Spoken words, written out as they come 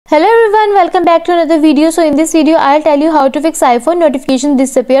Hello everyone, welcome back to another video. So in this video I'll tell you how to fix iPhone notifications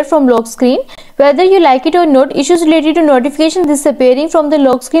disappear from lock screen. Whether you like it or not, issues related to notifications disappearing from the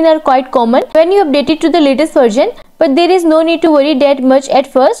lock screen are quite common when you update it to the latest version, but there is no need to worry that much at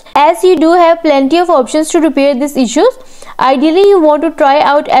first, as you do have plenty of options to repair these issues. Ideally you want to try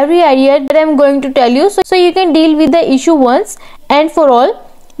out every idea that I'm going to tell you so you can deal with the issue once and for all.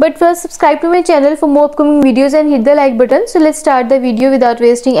 But first, subscribe to my channel for more upcoming videos and hit the like button. So let's start the video without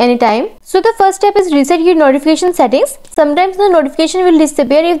wasting any time. So the first step is reset your notification settings. Sometimes the notification will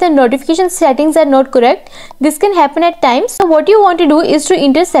disappear if the notification settings are not correct. This can happen at times. So what you want to do is to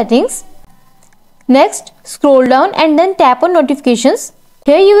enter settings. Next, scroll down and then tap on notifications.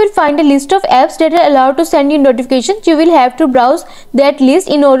 Here you will find a list of apps that are allowed to send you notifications. You will have to browse that list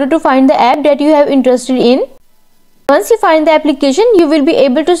in order to find the app that you have interested in. Once you find the application, you will be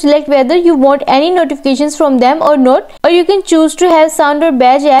able to select whether you want any notifications from them or not, or you can choose to have sound or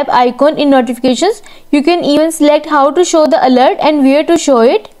badge app icon in notifications. You can even select how to show the alert and where to show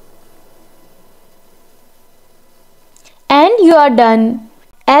it. And you are done.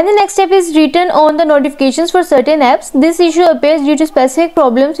 And the next step is return on the notifications for certain apps. This issue appears due to specific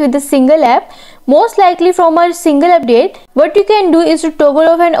problems with a single app, most likely from a single update. What you can do is to toggle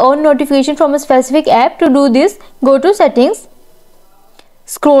off and on notification from a specific app. To do this, go to settings,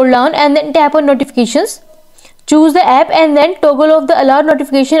 scroll down and then tap on notifications. Choose the app and then toggle off the allow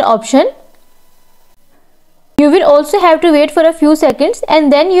notification option. You will also have to wait for a few seconds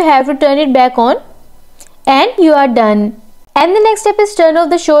and then you have to turn it back on, and you are done. And the next step is turn off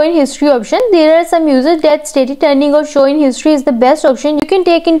the show in history option. There are some users that stated turning off show in history is the best option you can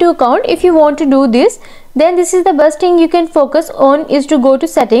take into account. If you want to do this, then this is the best thing you can focus on is to go to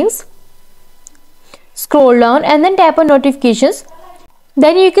settings, scroll down and then tap on notifications.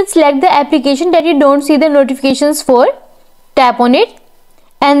 Then you can select the application that you don't see the notifications for, tap on it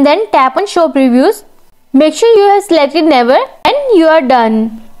and then tap on show previews. Make sure you have selected never, and you are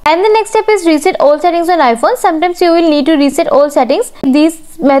done. And the next step is reset all settings on iPhone. Sometimes you will need to reset all settings.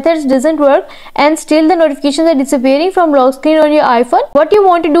 These methods doesn't work and still the notifications are disappearing from lock screen on your iPhone. What you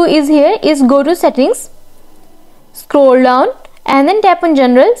want to do is here is go to settings, scroll down and then tap on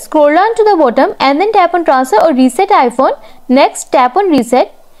general, scroll down to the bottom and then tap on transfer or reset iPhone. Next, tap on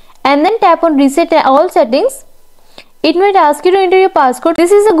reset and then tap on reset all settings. It might ask you to enter your passcode.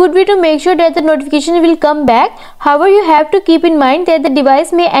 This is a good way to make sure that the notification will come back. However, you have to keep in mind that the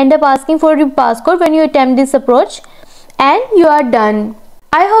device may end up asking for your passcode when you attempt this approach. And you are done.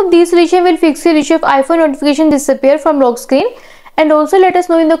 I hope this solution will fix your issue of iPhone notification disappear from lock screen. And also let us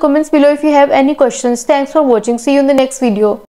know in the comments below if you have any questions. Thanks for watching. See you in the next video.